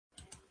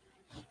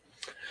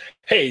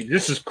Hey,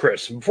 this is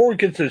Chris. Before we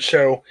get to the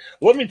show,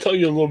 let me tell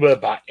you a little bit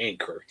about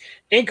Anchor.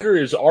 Anchor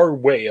is our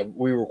way of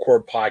we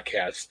record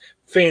podcasts.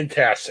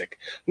 Fantastic.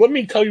 Let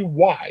me tell you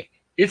why.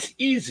 It's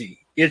easy.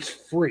 It's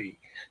free.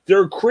 There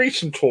are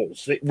creation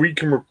tools that where you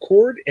can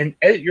record and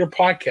edit your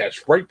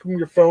podcast right from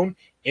your phone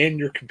and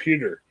your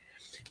computer.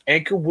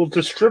 Anchor will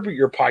distribute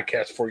your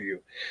podcast for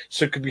you,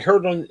 so it can be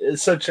heard on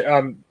such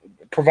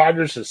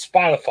providers as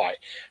Spotify,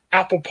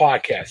 Apple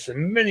Podcasts,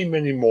 and many,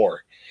 many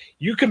more.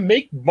 You can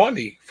make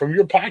money from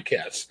your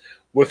podcast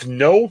with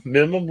no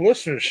minimum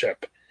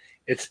listenership.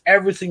 It's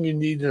everything you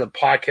need in a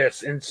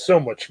podcast and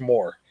so much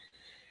more.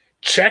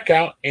 Check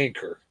out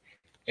Anchor,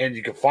 and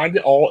you can find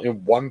it all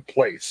in one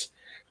place.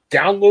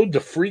 Download the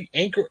free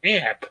Anchor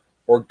app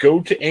or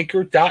go to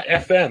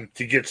anchor.fm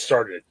to get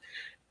started.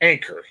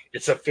 Anchor,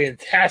 it's a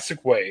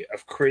fantastic way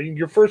of creating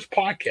your first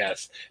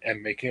podcast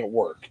and making it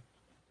work.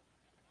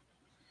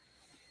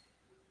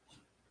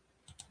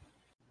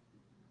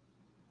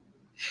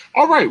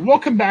 All right,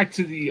 welcome back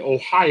to the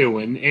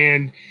Ohioan.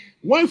 And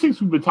one of the things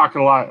we've been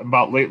talking a lot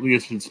about lately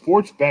has been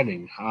sports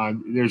betting.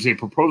 There's a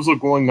proposal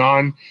going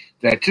on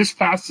that just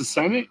passed the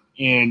Senate,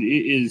 and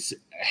it is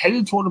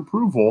headed toward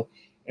approval.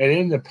 And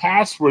in the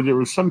past, where there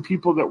were some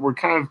people that were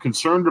kind of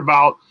concerned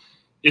about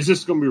is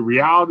this going to be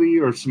reality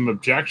or some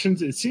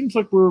objections, it seems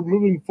like we're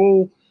moving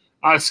full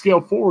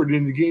scale forward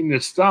into getting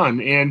this done.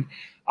 And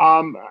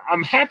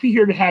I'm happy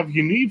here to have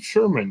Yaniv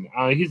Sherman.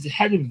 He's the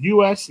head of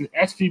U.S. and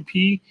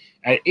SVP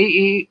at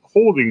AA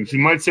Holdings. You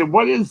might say,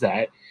 what is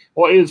that?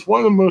 Well, it is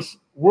one of the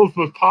world's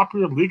most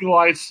popular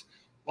legalized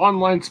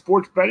online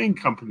sports betting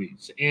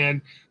companies.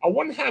 And I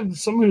want to have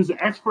someone who's an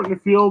expert in the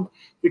field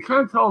to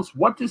kind of tell us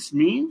what this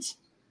means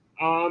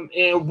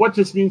and what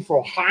this means for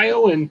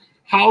Ohio and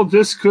how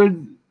this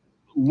could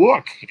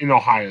look in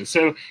Ohio.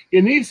 So,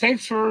 Yaniv,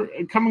 thanks for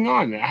coming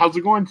on. How's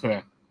it going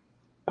today?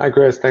 Hi,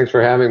 Chris. Thanks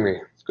for having me.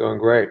 It's going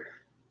great.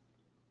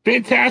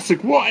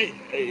 Fantastic. Well,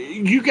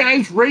 you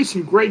guys raised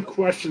some great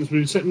questions when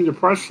you sent me the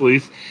press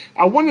release.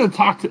 I wanted to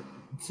talk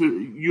to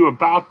you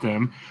about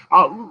them.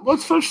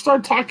 Let's first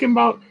start talking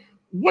about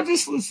what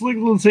does this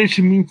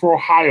legalization mean for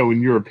Ohio,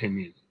 in your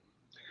opinion?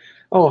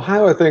 Oh,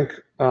 Ohio, I think,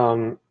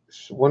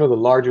 is one of the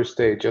larger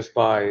states just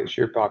by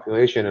sheer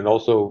population and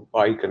also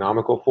by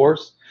economical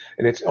force.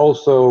 And it's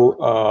also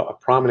a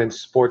prominent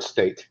sports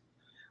state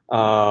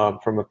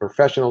from a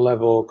professional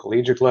level,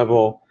 collegiate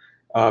level.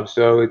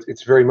 So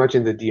it's very much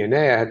in the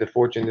DNA. I had the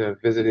fortune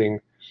of visiting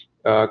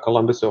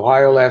Columbus,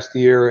 Ohio last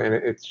year, and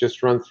it's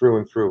just run through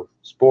and through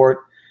sport.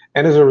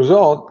 And as a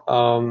result,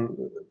 a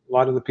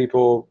lot of the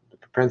people, the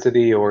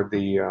propensity or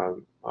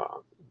the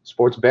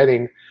sports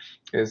betting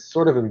is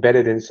sort of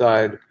embedded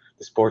inside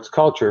the sports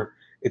culture.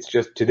 It's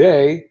just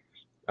today,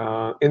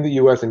 in the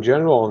U.S. in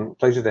general, and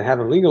places that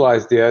haven't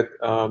legalized yet,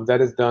 that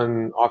is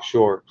done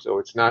offshore. So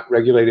it's not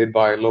regulated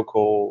by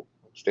local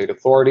state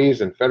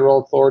authorities and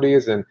federal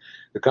authorities, and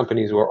the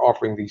companies who are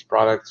offering these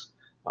products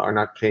are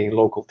not paying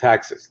local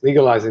taxes.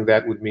 Legalizing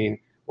that would mean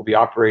we'll be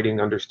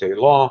operating under state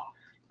law.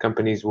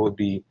 Companies will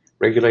be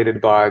regulated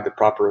by the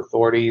proper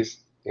authorities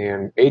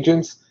and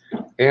agents,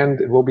 and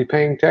we'll be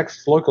paying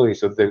taxes locally.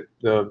 So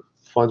the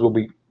funds will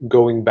be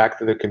going back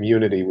to the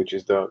community, which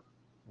is the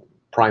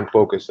prime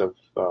focus of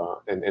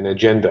an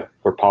agenda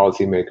for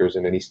policymakers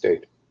in any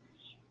state.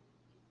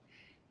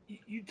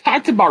 You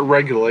talked about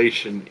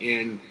regulation,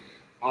 and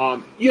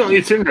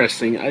it's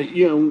interesting.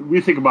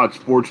 We think about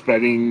sports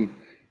betting,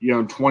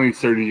 20,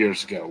 30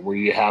 years ago, where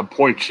you have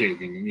point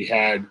shaving, and you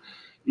had,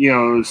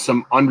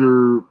 some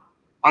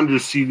under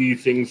CD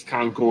things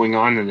kind of going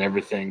on and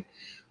everything.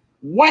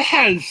 What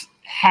has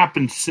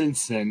happened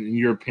since then, in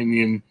your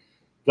opinion,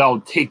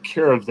 that'll take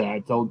care of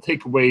that? That'll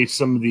take away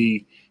some of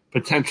the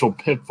potential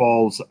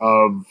pitfalls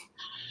of,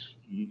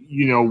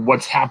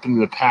 what's happened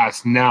in the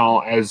past now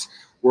as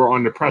we're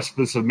on the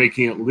precipice of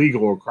making it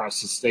legal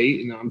across the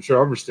state, and I'm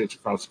sure other states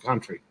across the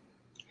country.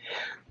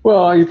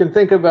 Well, you can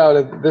think about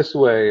it this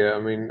way. I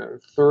mean,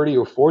 30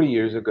 or 40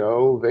 years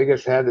ago,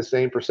 Vegas had the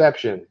same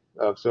perception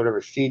of sort of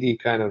a seedy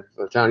kind of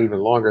a town, even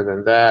longer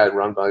than that,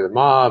 run by the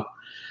mob.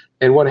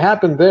 And what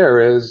happened there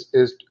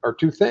are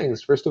two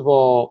things. First of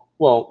all,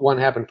 well, one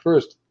happened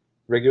first,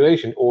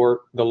 regulation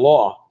or the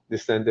law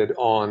descended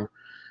on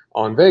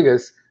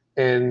Vegas.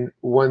 And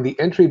when the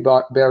entry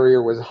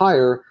barrier was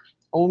higher,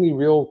 only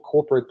real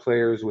corporate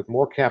players with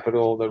more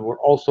capital that were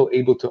also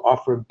able to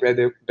offer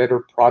better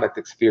product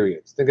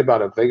experience. Think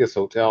about a Vegas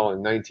hotel in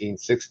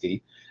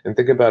 1960, and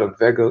think about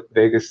a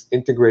Vegas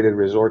integrated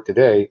resort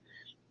today.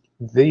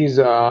 These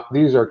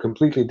are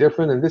completely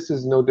different, and this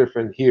is no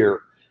different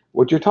here.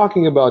 What you're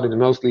talking about in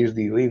mostly is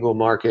the legal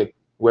market,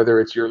 whether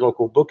it's your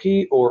local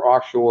bookie or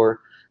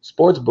offshore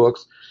sports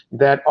books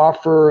that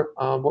offer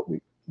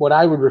what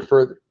I would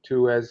refer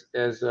to as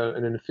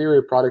an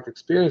inferior product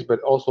experience, but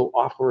also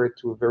offer it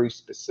to a very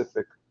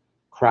specific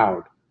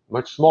crowd,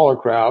 much smaller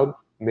crowd,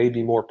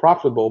 maybe more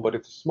profitable, but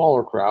it's a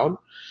smaller crowd.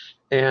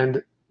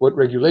 And what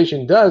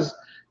regulation does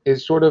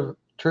is sort of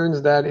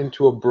turns that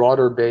into a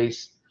broader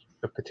base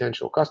of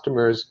potential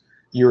customers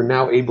you're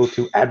now able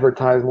to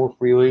advertise more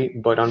freely,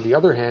 but on the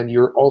other hand,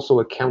 you're also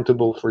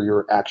accountable for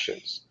your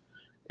actions.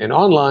 And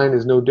online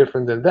is no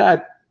different than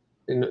that.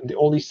 And the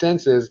only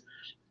sense is,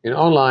 in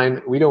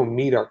online, we don't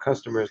meet our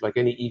customers like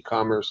any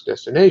e-commerce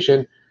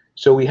destination,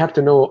 so we have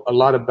to know a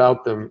lot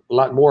about them, a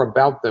lot more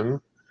about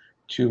them,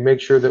 to make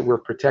sure that we're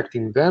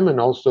protecting them, and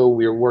also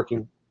we're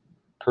working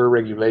per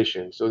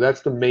regulation. So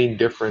that's the main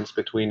difference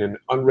between an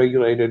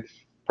unregulated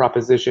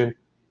proposition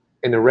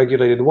and a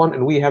regulated one.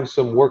 And we have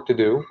some work to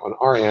do on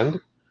our end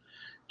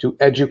to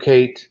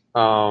educate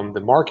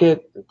the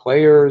market, the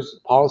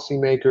players,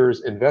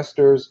 policymakers,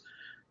 investors,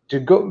 to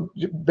go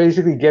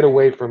basically get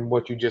away from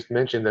what you just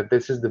mentioned, that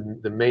this is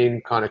the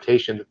main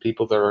connotation that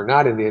people that are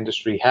not in the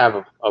industry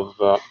have of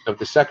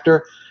the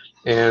sector.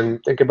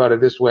 And think about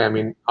it this way. I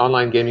mean,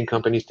 online gaming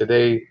companies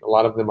today, a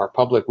lot of them are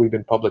public. We've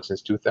been public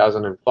since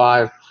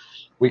 2005.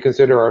 We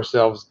consider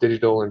ourselves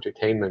digital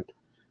entertainment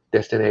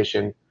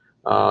destination,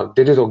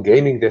 digital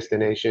gaming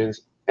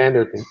destinations,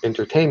 and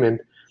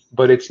entertainment.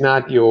 But it's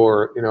not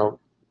your,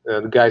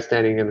 the guy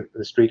standing in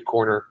the street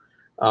corner,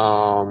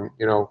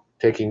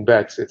 taking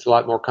bets. It's a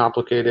lot more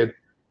complicated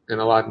and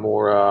a lot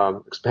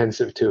more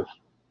expensive too.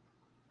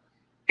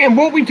 And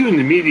what we do in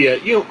the media,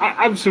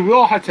 obviously we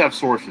all have to have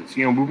sources.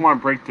 We want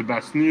to break the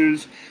best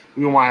news.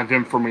 We want to have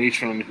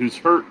information on who's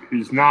hurt,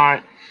 who's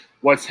not,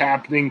 what's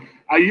happening.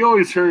 You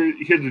always hear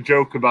the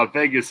joke about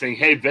Vegas saying,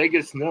 "Hey,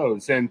 Vegas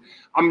knows," and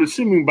I'm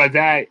assuming by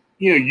that,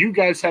 you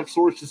guys have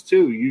sources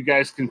too. You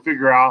guys can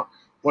figure out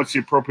what's the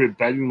appropriate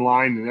betting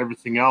line and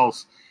everything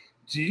else.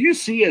 Do you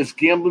see as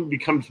gambling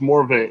becomes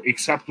more of an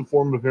accepted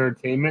form of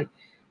entertainment?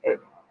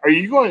 Are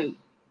you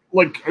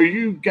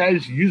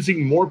guys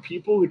using more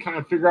people to kind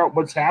of figure out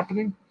what's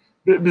happening?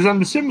 Because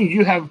I'm assuming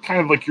you have kind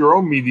of like your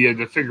own media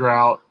to figure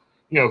out,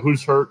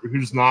 who's hurt,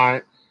 who's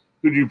not,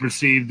 who do you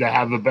perceive to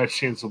have the best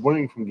chance of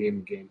winning from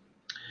game to game?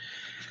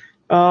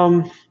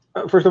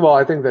 First of all,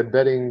 I think that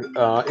betting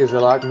is a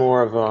lot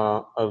more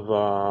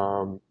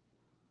of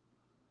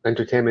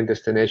entertainment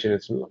destination.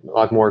 It's a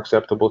lot more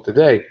acceptable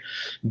today,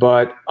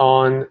 but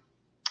on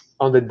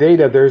the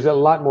data, there's a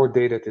lot more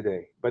data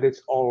today, but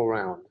it's all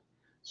around.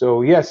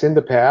 So yes, in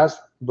the past,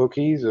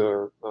 bookies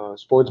or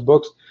sports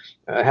books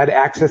had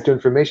access to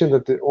information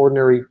that the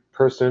ordinary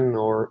person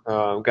or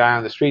guy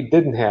on the street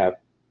didn't have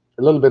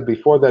a little bit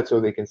before that, so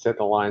they can set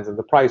the lines and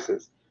the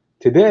prices.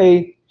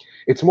 Today,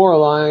 it's more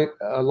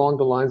along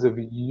the lines of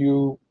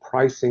you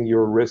pricing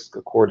your risk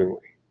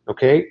accordingly,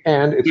 okay?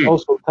 And it's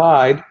also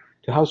tied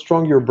to how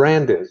strong your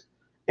brand is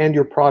and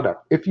your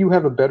product. If you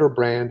have a better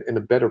brand and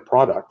a better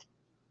product,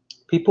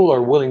 people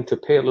are willing to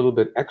pay a little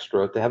bit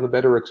extra to have a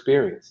better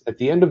experience. At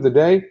the end of the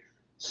day,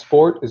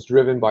 sport is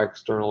driven by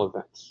external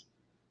events.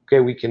 Okay,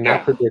 we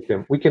cannot predict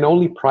them. We can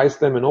only price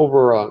them, and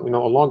over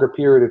a longer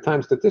period of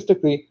time,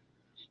 statistically,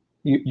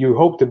 you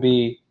hope to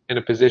be in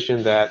a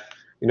position that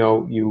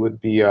you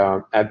would be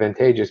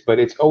advantageous. But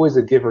it's always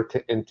a give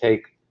and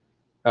take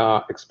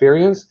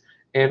experience.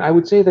 And I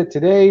would say that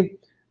today,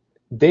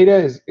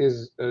 data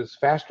is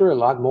faster, a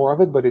lot more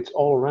of it, but it's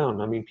all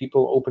around. I mean,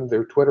 people open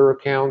their Twitter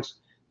accounts.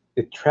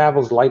 It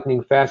travels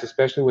lightning fast,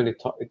 especially when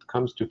it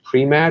comes to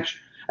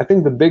pre-match. I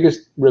think the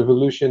biggest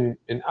revolution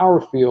in our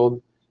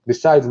field,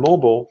 besides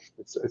mobile,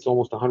 it's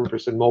almost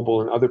 100%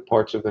 mobile in other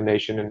parts of the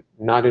nation and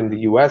not in the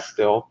U.S.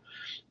 still,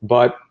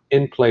 but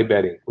in-play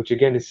betting, which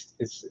again is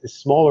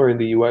smaller in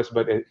the U.S.,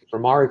 but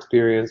from our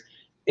experience,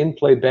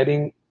 in-play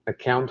betting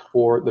account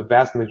for the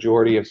vast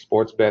majority of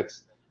sports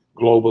bets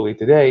globally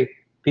today.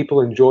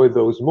 People enjoy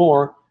those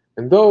more,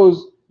 and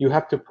those you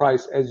have to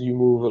price as you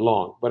move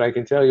along. But I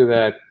can tell you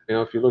that,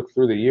 if you look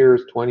through the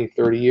years, 20,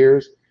 30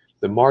 years,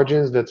 the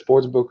margins that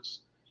sports books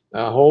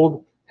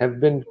hold have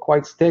been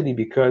quite steady,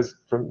 because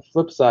from the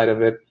flip side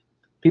of it,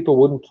 people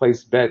wouldn't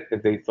place bet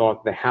if they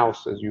thought the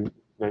house, as you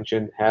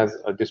mentioned, has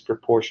a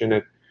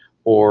disproportionate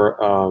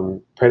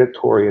or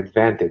predatory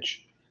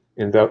advantage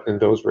in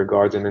those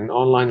regards. And in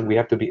online, we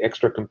have to be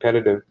extra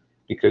competitive,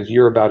 because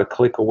you're about a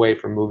click away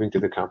from moving to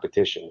the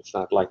competition. It's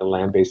not like a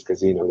land-based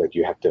casino that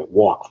you have to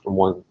walk from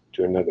one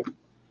to another.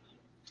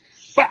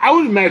 But I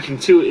would imagine,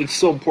 too, it's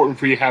so important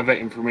for you to have that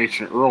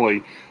information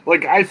early.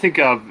 Like, I think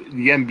of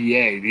the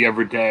NBA the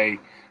other day.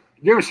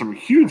 There was some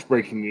huge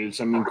breaking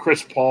news. I mean,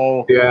 Chris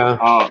Paul,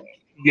 got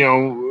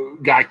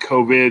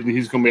COVID, and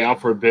he's going to be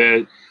out for a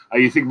bit.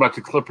 You think about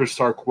the Clippers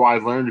star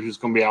Kawhi Leonard, who's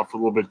going to be out for a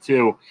little bit,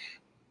 too.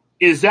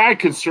 Is that a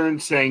concern,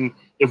 saying,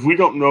 if we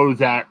don't know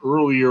that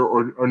earlier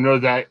or know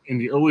that in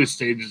the earliest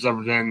stages,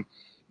 other than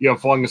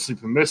falling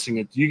asleep and missing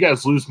it, do you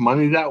guys lose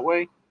money that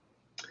way?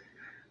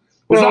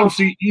 Because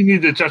obviously you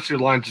need to adjust your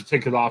line to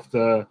take it off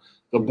the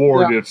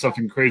board if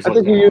something crazy. I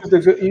think you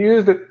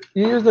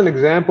used an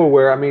example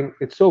where, I mean,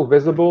 it's so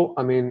visible.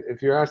 I mean,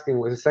 if you're asking,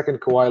 was the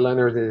second Kawhi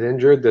Leonard is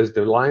injured, does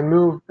the line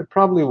move? It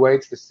probably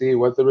waits to see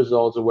what the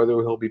results or whether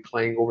he'll be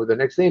playing over the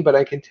next game. But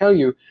I can tell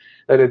you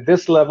that at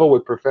this level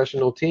with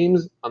professional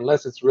teams,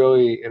 unless it's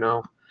really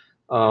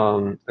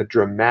a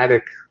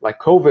dramatic, like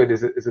COVID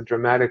is a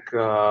dramatic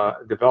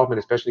development,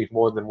 especially if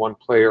more than one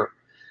player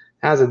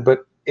has it.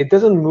 But it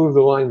doesn't move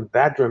the line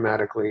that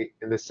dramatically,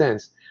 in the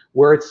sense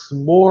Where it's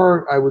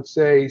more, I would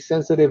say,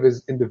 sensitive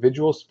is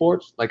individual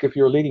sports. Like if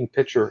your leading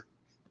pitcher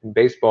in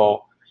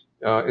baseball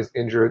is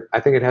injured, I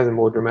think it has a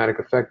more dramatic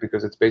effect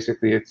because it's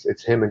basically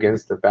it's him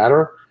against the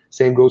batter.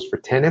 Same goes for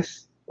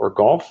tennis or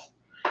golf.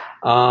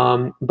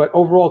 But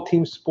overall,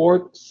 team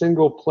sport,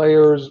 single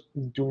players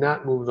do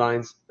not move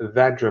lines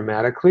that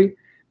dramatically.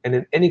 And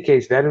in any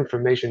case, that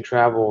information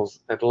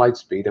travels at light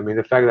speed. I mean,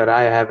 the fact that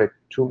I have it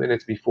 2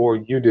 minutes before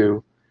you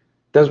do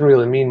doesn't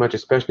really mean much,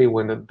 especially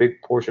when a big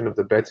portion of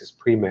the bets is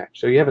pre-match.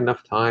 So you have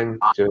enough time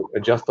to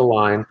adjust the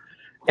line.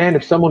 And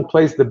if someone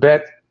plays the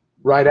bet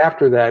right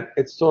after that,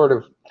 it sort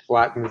of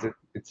flattens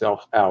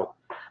itself out.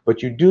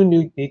 But you do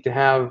need to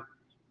have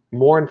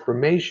more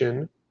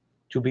information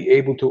to be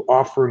able to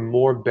offer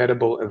more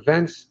bettable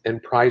events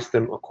and price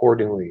them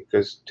accordingly.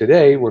 Because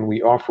today, when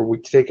we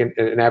take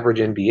an average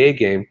NBA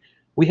game,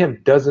 we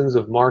have dozens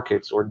of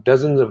markets or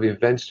dozens of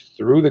events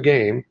through the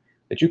game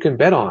that you can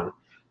bet on.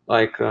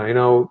 Like,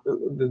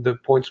 the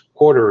points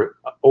quarter,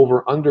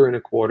 over, under in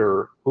a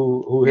quarter,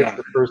 who hits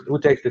the first, who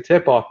takes the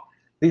tip off.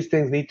 These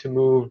things need to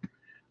move.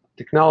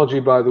 Technology,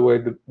 by the way,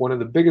 one of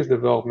the biggest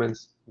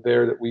developments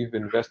there that we've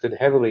invested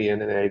heavily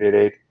in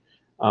 888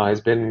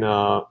 has been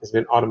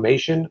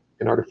automation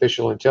and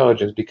artificial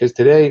intelligence. Because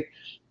today,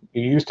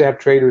 you used to have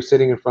traders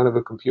sitting in front of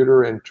a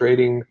computer and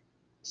trading a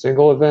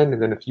single event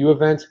and then a few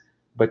events.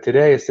 But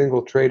today, a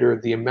single trader,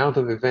 the amount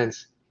of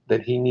events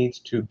that he needs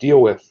to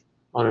deal with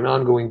on an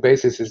ongoing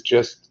basis is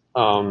just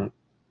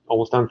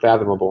almost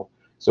unfathomable.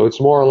 So it's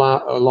more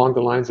along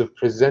the lines of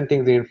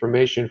presenting the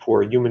information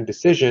for a human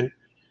decision,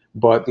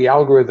 but the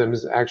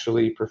algorithms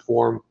actually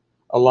perform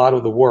a lot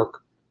of the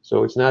work.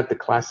 So it's not the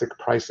classic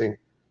pricing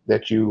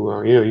that you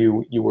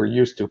were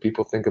used to.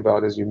 People think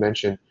about, as you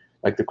mentioned,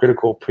 like the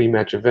critical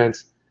pre-match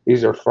events.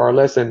 These are far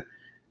less, and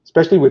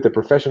especially with the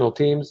professional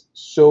teams,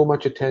 so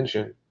much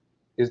attention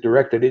is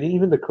directed, and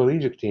even the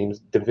collegiate teams,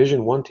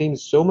 Division I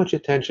teams, so much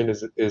attention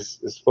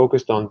is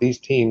focused on these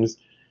teams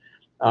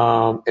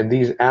and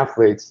these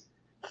athletes.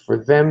 For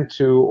them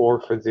to,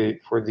 or for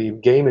the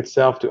game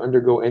itself to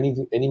undergo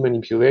any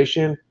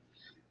manipulation,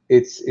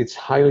 it's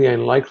highly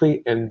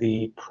unlikely, and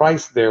the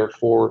price there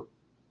for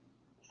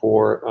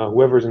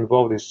whoever's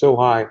involved is so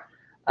high.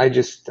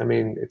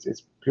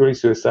 It's purely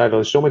suicidal.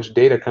 There's so much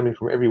data coming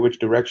from every which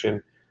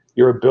direction.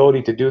 Your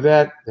ability to do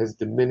that has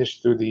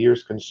diminished through the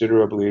years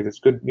considerably. It's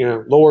good,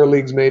 lower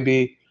leagues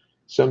maybe,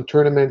 some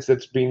tournaments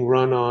that's being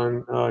run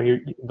on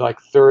like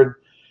third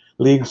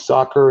league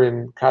soccer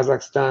in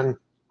Kazakhstan,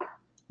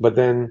 but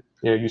then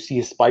you see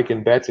a spike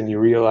in bets and you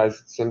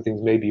realize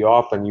something's maybe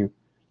off and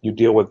you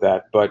deal with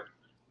that. But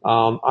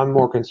I'm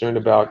more concerned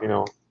about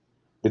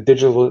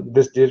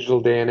this digital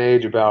day and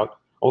age, about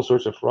all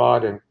sorts of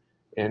fraud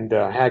and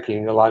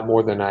hacking a lot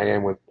more than I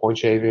am with point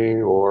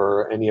shaving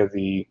or any of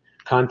the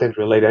content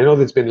related. I know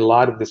there's been a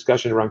lot of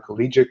discussion around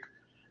collegiate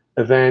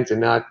events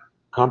and not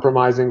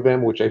compromising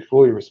them, which I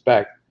fully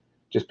respect.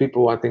 Just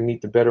people, I think,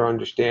 need to better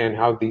understand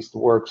how these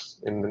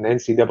works in an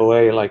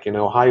NCAA, like an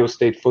Ohio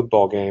State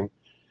football game.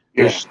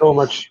 There's so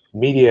much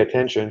media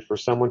attention for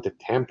someone to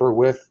tamper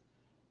with.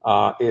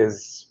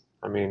 It's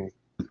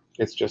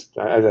just,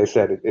 as I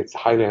said, it's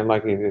highly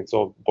unlikely. It's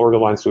all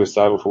borderline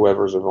suicidal for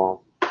whoever's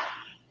involved.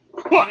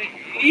 Well,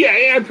 yeah,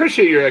 I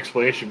appreciate your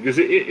explanation because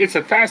it's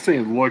a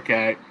fascinating look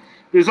at.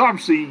 There's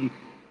obviously,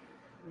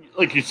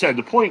 like you said,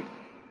 the point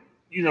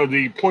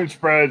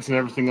spreads and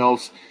everything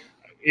else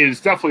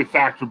is definitely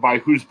factored by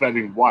who's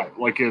betting what.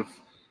 Like if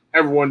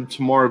everyone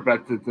tomorrow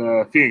bet that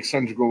the Phoenix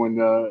Suns are going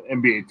to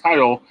win the NBA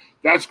title,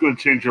 that's going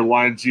to change your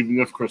lines even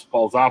if Chris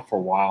Paul's out for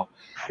a while.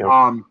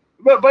 Yep.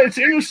 But it's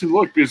an interesting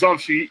look because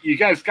obviously you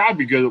guys got to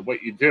be good at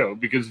what you do,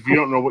 because if you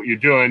don't know what you're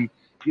doing,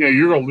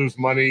 you're going to lose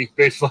money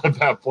based on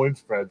that point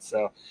spread.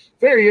 So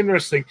very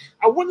interesting.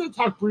 I wanted to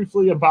talk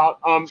briefly about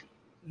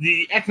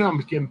the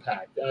economic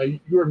impact. You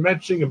were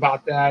mentioning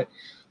about that.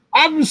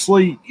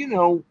 Obviously,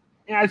 and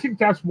I think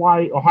that's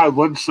why Ohio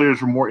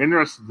legislators are more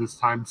interested this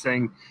time,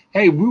 saying,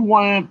 hey, we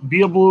want to be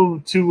able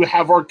to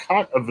have our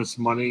cut of this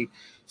money.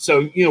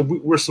 So,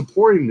 we're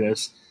supporting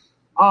this.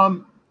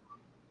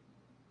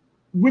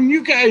 When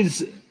you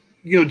guys,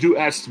 do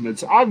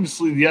estimates,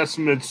 obviously the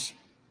estimates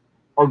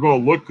are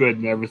going to look good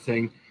and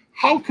everything.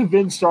 How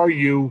convinced are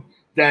you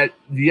that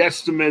the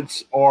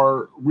estimates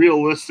are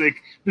realistic?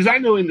 Because I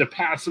know in the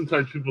past,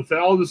 sometimes people say,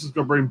 oh, this is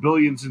going to bring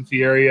billions into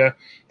the area.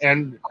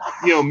 And,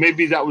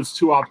 maybe that was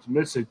too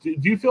optimistic. Do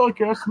you feel like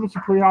your estimates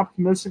are pretty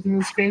optimistic in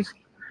this case?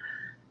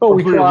 Well,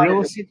 we try.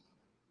 Realistic?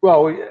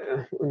 Well,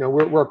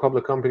 we're a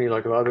public company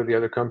like a lot of the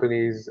other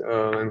companies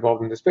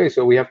involved in the space,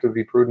 so we have to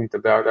be prudent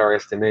about our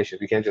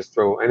estimations. We can't just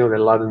I know that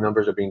a lot of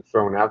numbers are being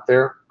thrown out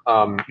there.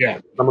 Some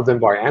of them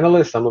by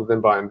analysts, some of them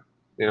by,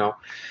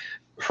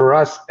 for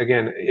us,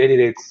 again,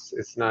 888,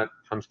 it's not,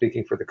 I'm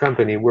speaking for the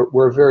company,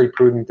 we're very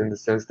prudent in the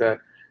sense that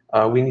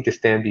we need to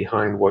stand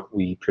behind what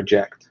we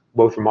project,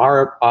 both from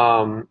our,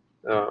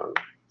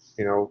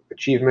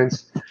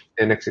 achievements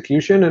and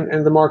execution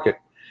and the market.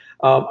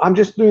 I'm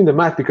just doing the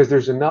math because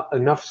there's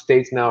enough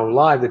states now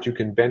live that you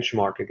can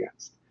benchmark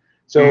against.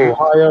 So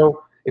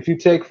Ohio, If you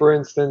take, for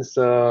instance,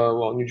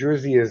 well, New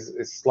Jersey is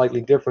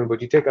slightly different,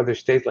 but you take other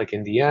states like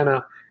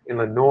Indiana,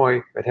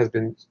 Illinois, that has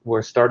been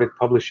where started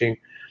publishing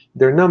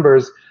their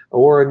numbers,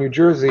 or New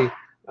Jersey,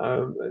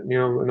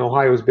 and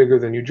Ohio is bigger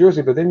than New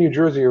Jersey, but in New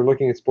Jersey, you're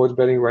looking at sports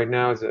betting right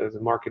now as a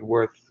market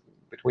worth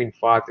between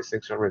 $500 to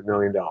 $600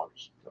 million.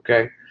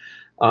 Okay,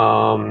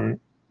 um,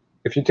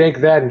 if you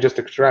take that and just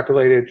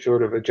extrapolate it,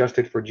 sort of adjust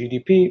it for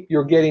GDP,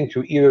 you're getting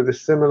to either the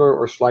similar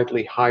or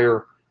slightly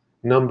higher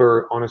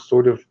number on a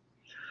sort of,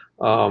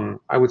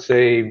 I would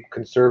say,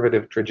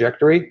 conservative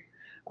trajectory.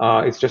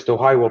 It's just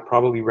Ohio will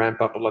probably ramp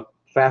up a lot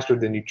faster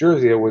than New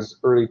Jersey. It was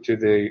early to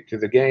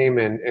the game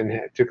and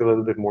it took a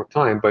little bit more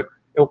time, but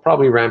it'll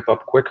probably ramp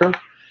up quicker.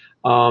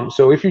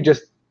 So if you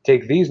just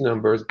take these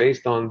numbers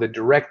based on the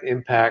direct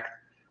impact,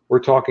 we're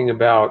talking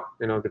about,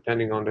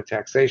 depending on the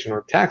taxation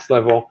or tax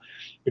level,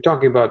 you're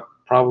talking about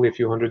probably a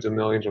few hundreds of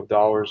millions of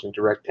dollars in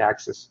direct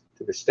taxes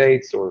to the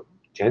states, or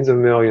tens of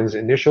millions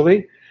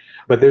initially.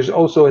 But there's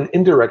also an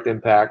indirect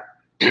impact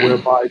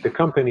whereby the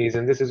companies,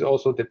 and this is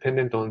also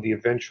dependent on the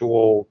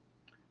eventual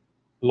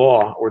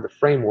law or the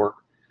framework,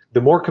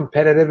 the more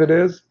competitive it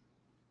is,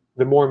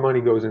 the more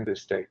money goes into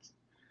states.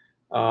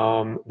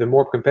 The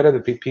more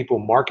competitive people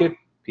market,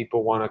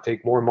 people want to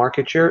take more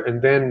market share.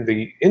 And then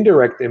the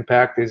indirect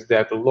impact is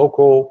that the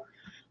local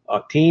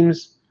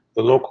teams,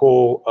 the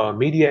local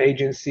media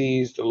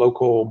agencies, the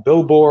local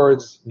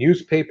billboards,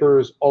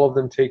 newspapers, all of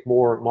them take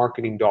more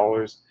marketing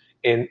dollars.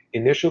 And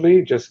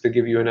initially, just to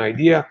give you an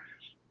idea,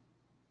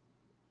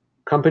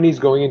 companies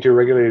going into a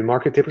regulated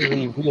market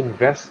typically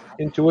reinvest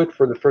into it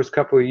for the first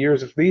couple of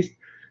years at least.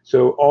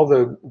 So all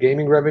the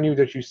gaming revenue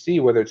that you see,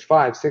 whether it's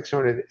 $500,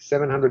 $600,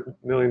 $700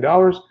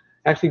 million,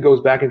 actually goes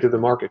back into the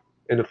market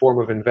in the form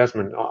of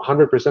investment.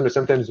 100% or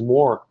sometimes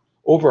more,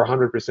 over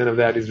 100% of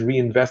that is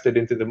reinvested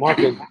into the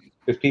market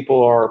because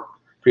people are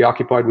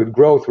preoccupied with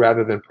growth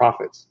rather than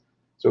profits.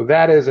 So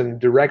that is a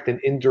direct and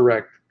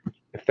indirect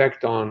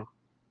effect on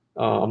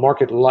a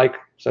market like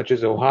such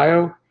as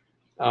Ohio,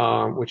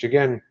 which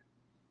again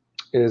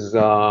is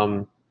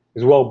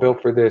well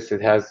built for this.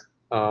 It has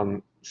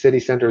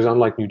city centers,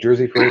 unlike New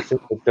Jersey, for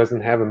instance. It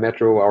doesn't have a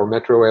metro. Our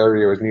metro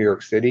area is New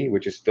York City,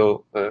 which is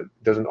still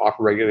doesn't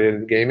offer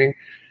regulated gaming.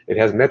 It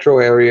has metro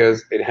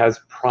areas. It has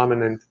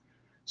prominent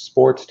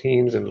sports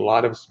teams and a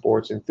lot of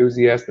sports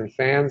enthusiasts and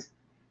fans.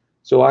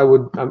 So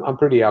I'm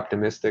pretty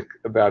optimistic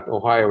about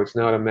Ohio. It's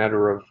not a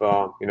matter of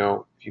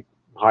if you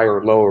higher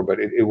or lower, but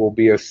it will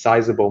be a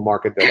sizable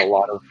market that a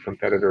lot of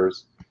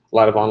competitors, a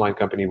lot of online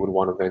companies would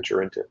want to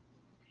venture into.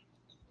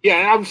 Yeah,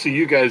 and obviously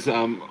you guys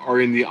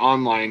are in the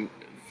online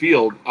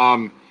field.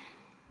 Are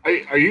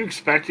you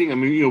expecting? I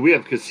mean, we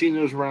have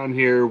casinos around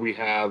here. We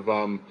have,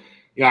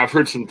 I've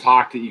heard some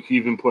talk that you can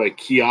even put a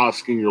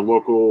kiosk in your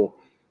local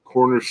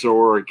corner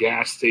store or a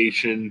gas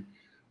station.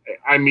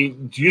 I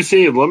mean, do you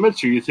see any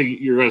limits, or you think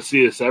you're going to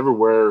see this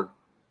everywhere,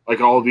 like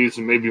all of these,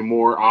 and maybe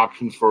more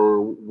options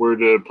for where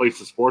to place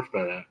the sports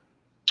bet at?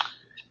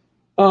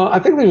 I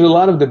think there's a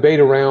lot of debate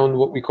around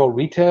what we call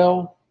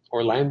retail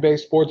or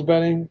land-based sports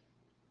betting.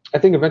 I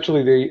think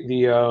eventually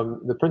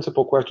the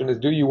principal question is: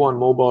 do you want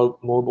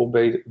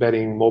mobile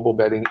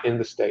betting in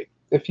the state?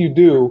 If you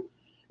do,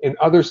 in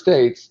other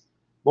states,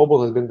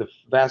 mobile has been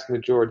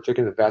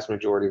taking the vast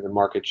majority of the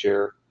market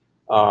share.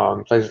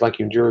 Places like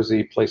New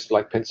Jersey, places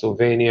like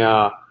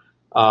Pennsylvania,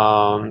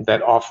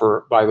 that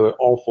offer, by the way,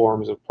 all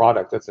forms of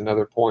product. That's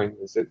another point: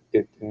 is that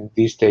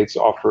these states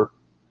offer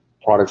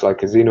products like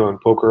casino and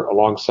poker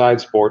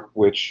alongside sport,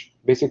 which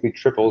basically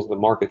triples the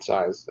market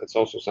size. That's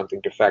also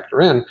something to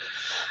factor in.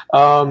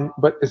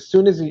 But as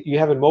soon as you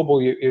have it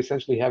mobile, you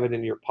essentially have it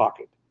in your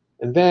pocket.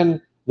 And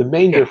then the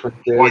main difference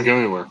is, why go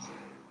anywhere?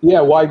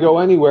 Yeah, why go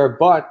anywhere?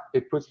 But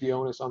it puts the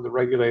onus on the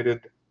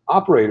regulated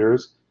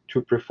operators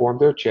to perform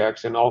their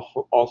checks and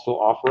also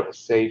offer a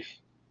safe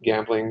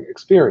gambling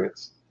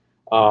experience.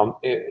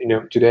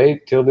 Today,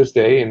 till this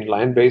day, in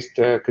land-based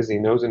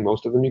casinos, and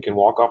most of them, you can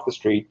walk off the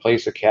street,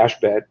 place a cash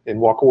bet, and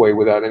walk away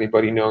without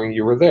anybody knowing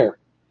you were there.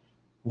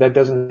 That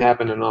doesn't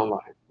happen in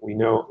online.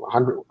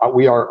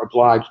 We are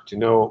obliged to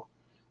know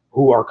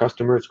who our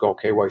customers. Go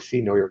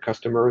KYC, know your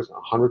customers,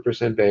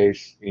 100%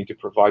 base. You need to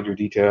provide your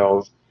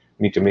details.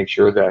 You need to make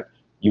sure that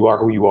you are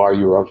who you are.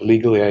 You're of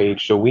legal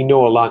age. So we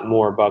know a lot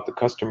more about the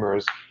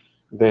customers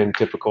than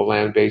typical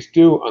land-based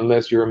do,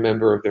 unless you're a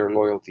member of their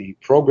loyalty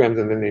programs,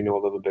 and then they know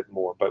a little bit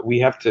more. But we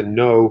have to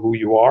know who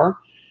you are,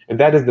 and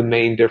that is the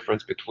main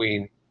difference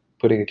between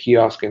putting a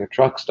kiosk in a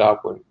truck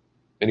stop, when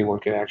anyone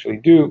can actually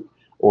do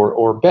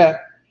or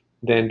bet,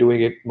 than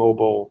doing it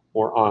mobile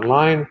or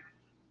online.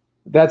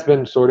 That's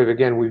been sort of,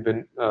 again, we've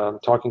been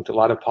talking to a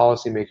lot of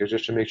policymakers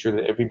just to make sure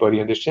that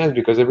everybody understands,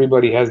 because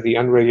everybody has the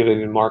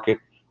unregulated market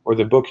or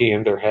the bookie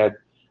in their head,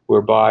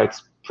 whereby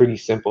it's pretty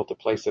simple to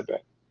place a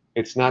bet.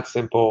 It's not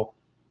simple.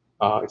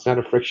 It's not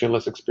a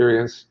frictionless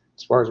experience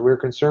as far as we're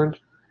concerned.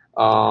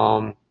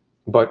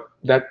 But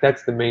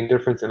that's the main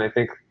difference. And I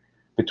think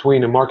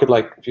between a market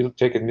like, if you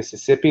take it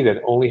Mississippi,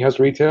 that only has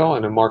retail,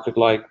 and a market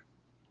like,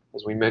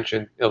 as we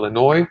mentioned,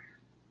 Illinois,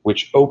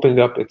 which opened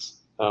up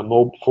its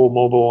full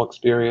mobile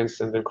experience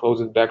and then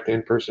close it back to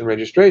in-person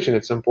registration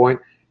at some point,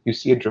 you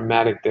see a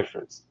dramatic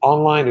difference.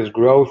 Online is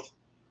growth.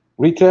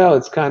 Retail,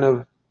 it's kind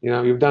of,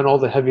 you've done all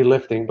the heavy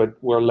lifting, but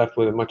we're left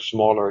with a much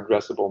smaller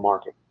addressable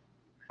market.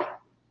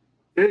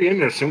 Very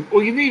interesting.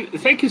 Well,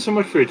 thank you so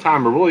much for your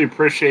time. I really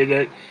appreciate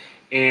it.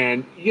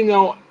 And,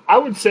 I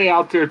would say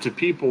out there to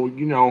people,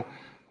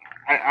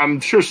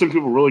 I'm sure some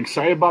people are really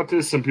excited about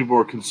this. Some people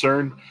are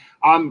concerned.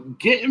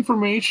 Get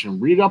information.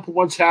 Read up on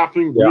what's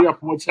happening. Yeah. Read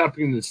up on what's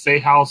happening in the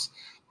State House.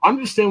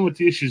 Understand what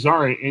the issues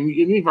are. And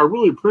Eve, I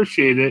really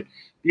appreciate it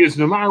because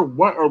no matter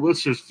what our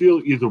listeners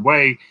feel either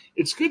way,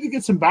 it's good to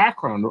get some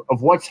background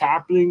of what's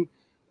happening,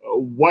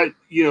 what,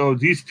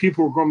 these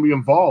people are going to be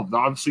involved.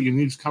 Obviously,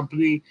 Yanive's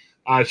company,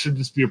 should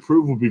this be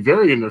approved, will be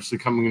very interested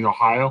coming in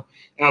Ohio.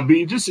 It'll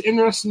be just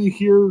interesting to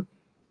hear.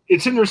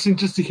 It's interesting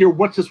just to hear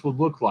what this would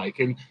look like.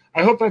 And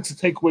I hope that's a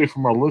takeaway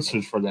from our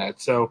listeners for that.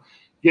 So,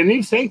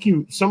 Yaniv, thank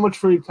you so much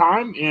for your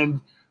time.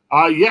 And,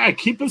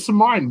 keep us in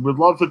mind. We'd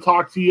love to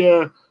talk to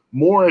you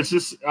more as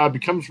this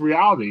becomes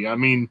reality. I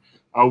mean,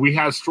 we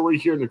had a story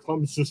here in the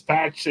Columbus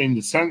Dispatch saying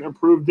the Senate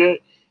approved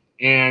it.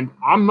 And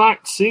I'm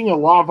not seeing a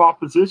lot of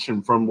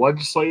opposition from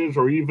legislators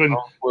or even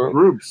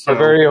groups. So. We're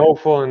very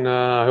hopeful, and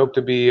I hope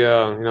to be,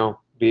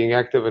 being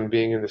active and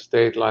being in the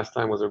state. Last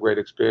time was a great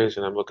experience,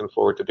 and I'm looking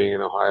forward to being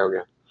in Ohio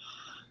again.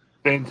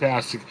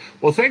 Fantastic.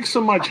 Well, thanks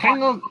so much.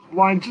 Hang on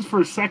line just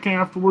for a second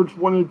afterwards.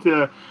 Wanted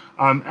to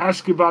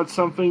ask you about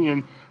something.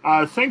 And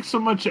thanks so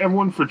much,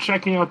 everyone, for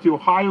checking out the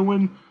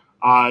Ohioan.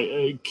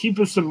 Keep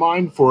us in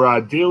mind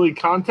for daily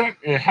content,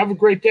 and have a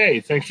great day.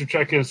 Thanks for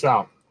checking us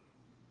out.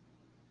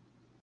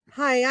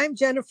 Hi, I'm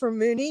Jennifer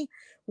Mooney.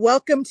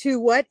 Welcome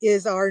to what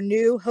is our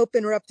new Hope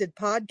Interrupted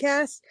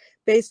podcast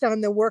based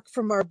on the work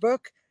from our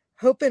book,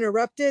 Hope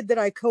Interrupted, that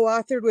I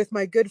co-authored with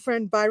my good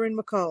friend Byron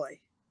McCauley.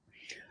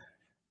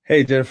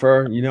 Hey,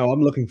 Jennifer,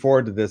 I'm looking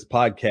forward to this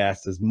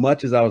podcast as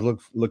much as I was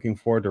looking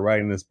forward to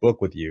writing this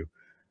book with you.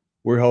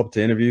 We hope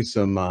to interview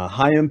some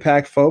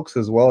high-impact folks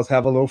as well as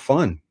have a little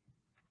fun.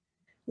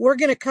 We're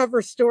going to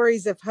cover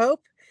stories of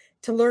hope.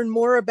 To learn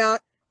more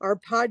about our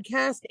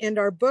podcast and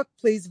our book,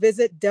 please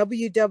visit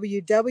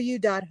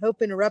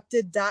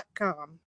www.hopeinterrupted.com.